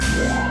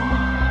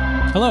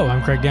Hello,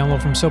 I'm Craig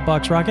Download from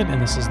Soapbox Rocket,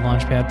 and this is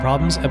Launchpad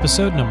Problems,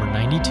 episode number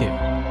 92. Houston,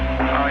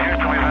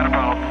 we've had a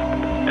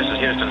problem. This is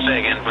Houston.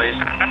 Say again, please.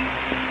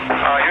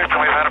 Houston,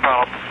 we've had a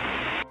problem.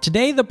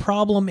 Today, the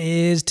problem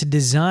is to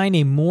design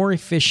a more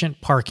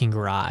efficient parking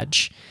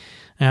garage.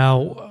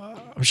 Now,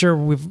 I'm sure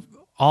we've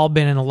all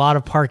been in a lot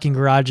of parking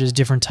garages,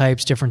 different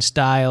types, different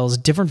styles,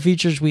 different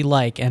features we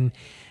like, and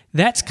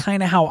that's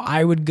kind of how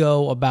I would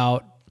go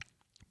about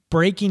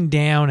breaking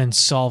down and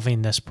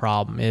solving this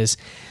problem is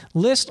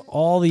list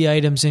all the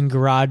items in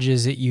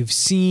garages that you've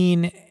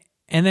seen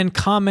and then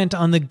comment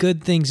on the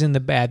good things and the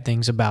bad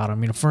things about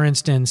them. You know, for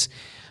instance,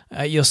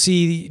 you'll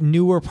see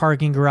newer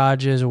parking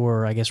garages,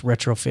 or I guess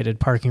retrofitted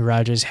parking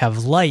garages,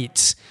 have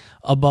lights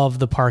above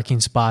the parking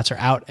spots or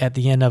out at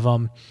the end of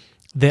them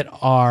that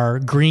are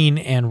green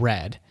and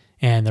red.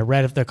 And they're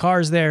red if the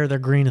car's there, they're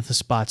green if the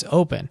spot's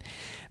open.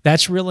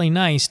 That's really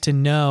nice to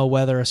know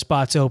whether a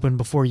spot's open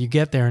before you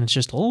get there and it's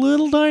just a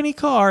little tiny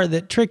car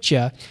that tricked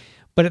you.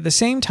 But at the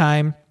same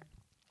time,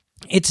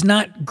 it's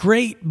not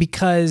great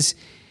because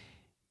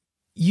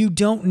you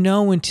don't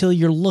know until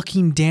you're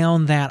looking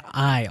down that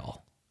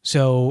aisle.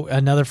 So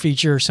another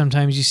feature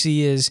sometimes you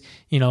see is,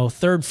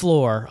 third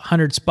floor,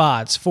 100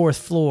 spots, fourth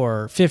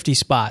floor, 50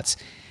 spots.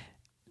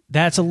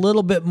 That's a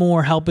little bit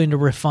more helping to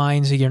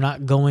refine so you're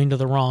not going to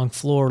the wrong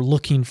floor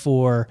looking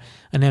for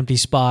an empty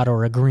spot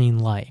or a green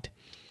light.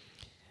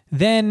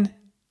 Then,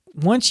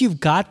 once you've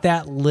got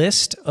that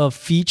list of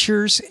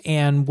features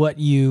and what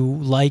you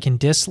like and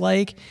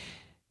dislike,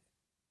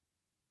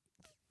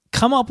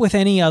 come up with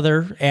any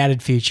other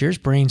added features,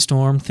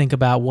 brainstorm, think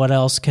about what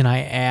else can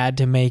I add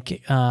to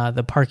make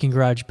the parking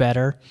garage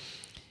better,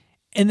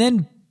 and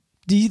then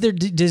either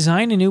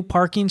design a new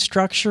parking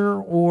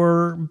structure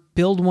or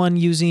build one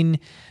using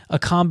a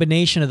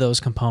combination of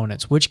those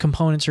components. Which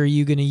components are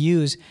you going to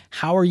use?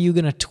 How are you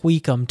going to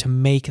tweak them to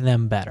make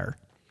them better?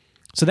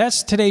 So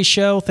that's today's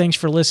show. Thanks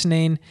for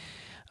listening.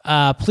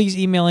 Please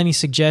email any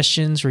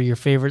suggestions or your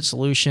favorite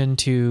solution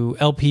to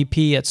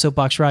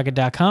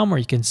lpp@soapboxrocket.com, or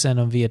you can send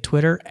them via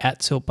Twitter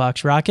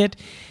 @soapboxrocket.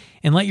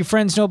 And let your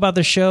friends know about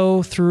the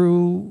show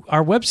through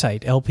our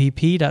website,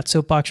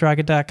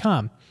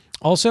 lpp.soapboxrocket.com.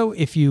 Also,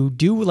 if you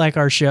do like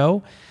our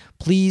show,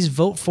 please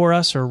vote for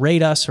us or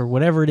rate us or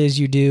whatever it is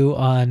you do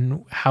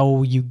on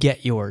how you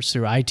get yours.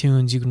 Through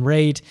iTunes, you can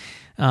rate,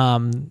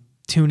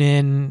 tune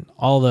in,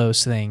 all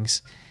those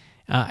things.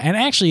 And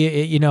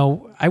actually,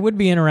 I would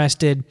be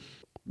interested,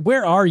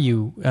 where are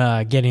you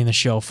getting the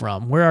show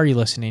from? Where are you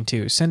listening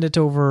to? Send it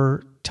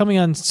over. Tell me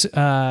on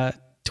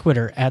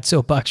Twitter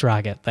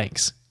 @SoapboxRocket.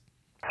 Thanks.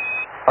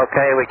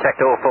 Okay, we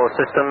checked all four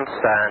systems,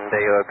 and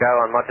you were go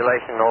on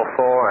modulation, all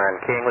four,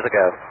 and keying was a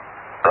go.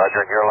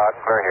 Roger, you're loud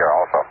and clear here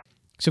also.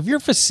 So if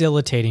you're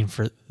facilitating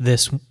for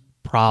this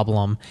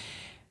problem,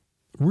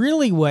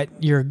 really what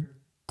you're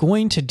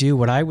going to do,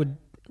 what I would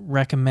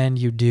recommend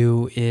you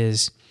do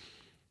is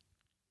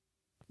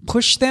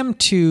push them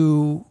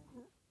to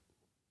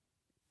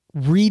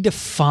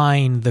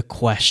redefine the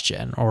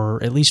question,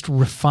 or at least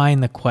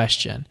refine the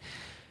question.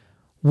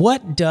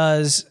 What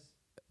does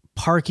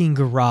parking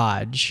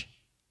garage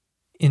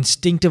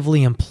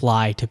instinctively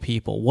imply to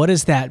people? What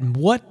is that?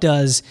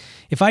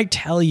 If I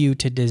tell you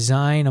to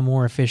design a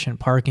more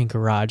efficient parking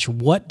garage,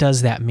 what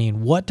does that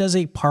mean? What does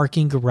a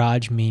parking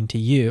garage mean to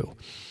you?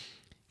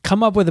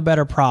 Come up with a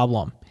better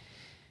problem.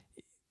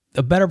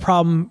 A better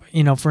problem,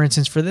 for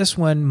instance, for this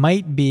one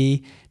might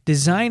be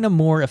design a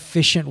more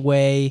efficient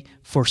way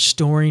for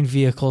storing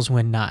vehicles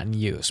when not in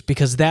use,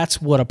 because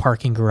that's what a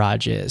parking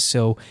garage is.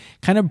 So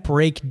kind of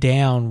break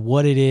down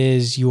what it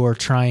is you're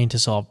trying to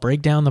solve.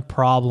 Break down the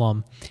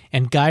problem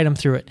and guide them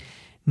through it.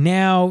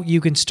 Now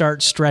you can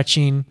start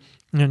stretching.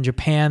 In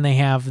Japan, they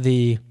have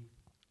the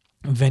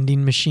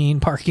vending machine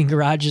parking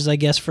garages, I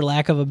guess, for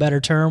lack of a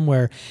better term,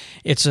 where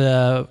it's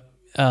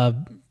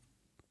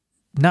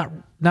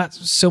not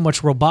so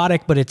much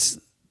robotic, but it's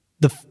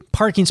the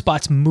parking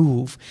spots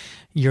move.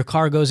 Your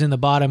car goes in the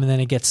bottom and then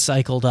it gets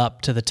cycled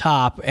up to the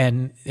top,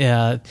 and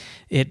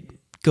it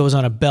goes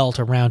on a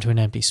belt around to an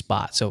empty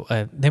spot. So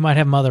they might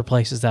have them other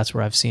places. That's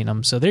where I've seen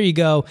them. So there you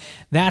go.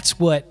 That's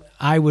what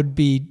I would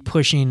be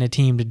pushing a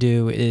team to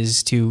do,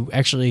 is to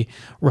actually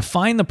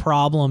refine the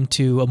problem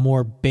to a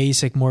more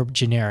basic, more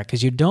generic,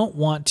 because you don't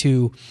want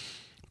to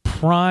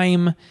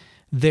prime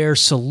their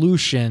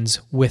solutions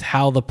with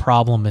how the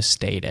problem is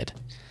stated.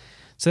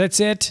 So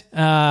that's it.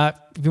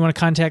 If you want to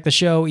contact the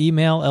show,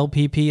 email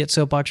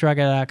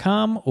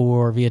lpp@soapboxrocket.com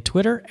or via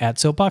Twitter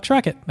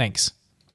 @soapboxrocket. Thanks.